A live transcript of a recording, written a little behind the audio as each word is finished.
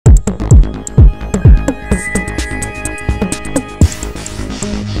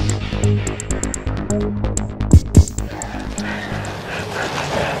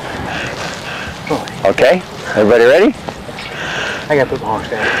Okay, everybody ready? I gotta put my arms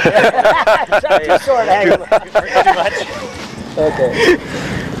down. Too short, hang on. Too much. Okay.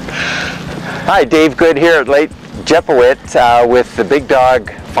 Hi, Dave Goode here at Lake Jepawhit with the Big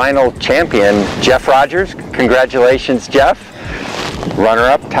Dawg Final champion, Jeff Rodgers. Congratulations, Jeff.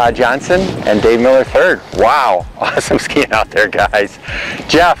 Runner-up, Todd Johnson, and Dave Miller third. Wow, awesome skiing out there, guys.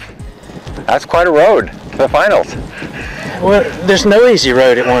 Jeff, that's quite a road to the finals. Well, there's no easy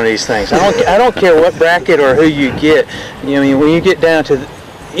road at one of these things. I don't care what bracket or who you get. You know, when you get down to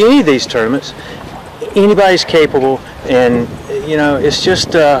any of these tournaments, anybody's capable, and you know, it's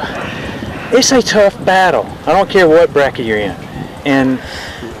just it's a tough battle. I don't care what bracket you're in, and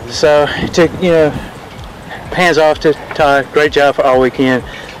so hands off to Todd. Great job for all weekend,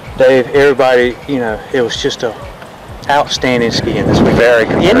 Dave. Everybody, you know, it was just a outstanding skiing this weekend. Very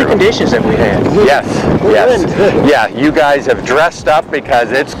in the conditions that we had. Yes, yes. Yeah, you guys have dressed up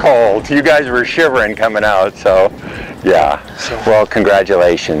because it's cold. You guys were shivering coming out, so yeah. Well,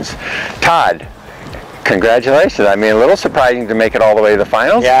 congratulations. Todd, congratulations. I mean, a little surprising to make it all the way to the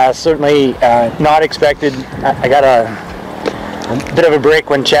finals. Yeah, certainly not expected. I got a bit of a break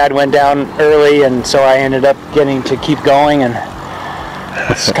when Chad went down early, and so I ended up getting to keep going, and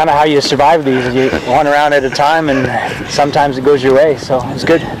it's kind of how you survive these. You one round at a time, and sometimes it goes your way, so it's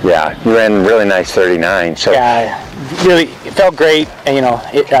good. Yeah, you ran really nice 39. So yeah, really, it felt great. And, you know,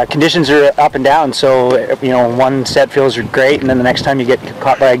 conditions are up and down, so you know, one set feels great, and then the next time you get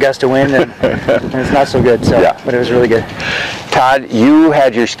caught by a gust of wind, and it's not so good. So, yeah. But it was really good. Todd, you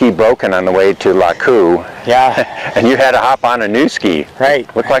had your ski broken on the way to Laku. Yeah. And you had to hop on a new ski. Right.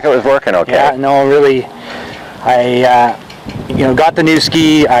 Looked like it was working okay. Yeah, no, really, you know, got the new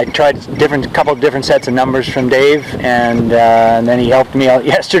ski. I tried a couple of different sets of numbers from Dave, and then he helped me out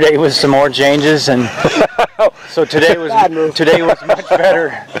yesterday with some more changes, and so today was much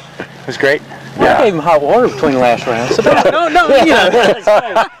better. It was great. Yeah. I gave him hot water between the last rounds. So no, you know.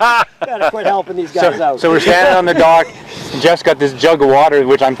 Gotta quit helping these guys out. So we're standing on the dock, and Jeff's got this jug of water,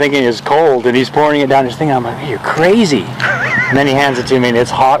 which I'm thinking is cold, and he's pouring it down his thing. I'm like, you're crazy. And then he hands it to me, and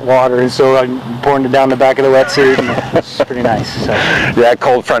it's hot water, and so I'm pouring it down the back of the wetsuit, and it's pretty nice. So. Yeah,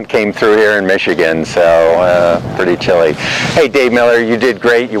 cold front came through here in Michigan, so pretty chilly. Hey, Dave Miller, you did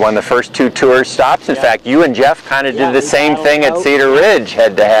great. You won the first 2 tour stops. In fact, you and Jeff kind of did the same thing at Cedar Ridge,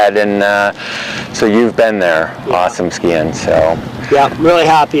 head-to-head, and so you've been there. Yeah. Awesome skiing. So. Yeah, I'm really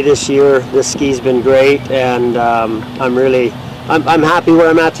happy this year. This ski's been great, and I'm happy where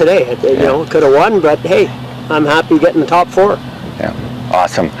I'm at today. You know, could have won, but hey, I'm happy getting the top 4. Yeah,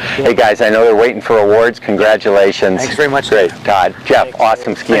 awesome. Yeah. Hey guys, I know they're waiting for awards. Congratulations. Thanks very much. Great, Todd. Jeff,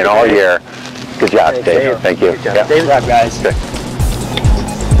 awesome skiing all year. Good job, Dave. Thank you. Good job. Dave, guys. Good.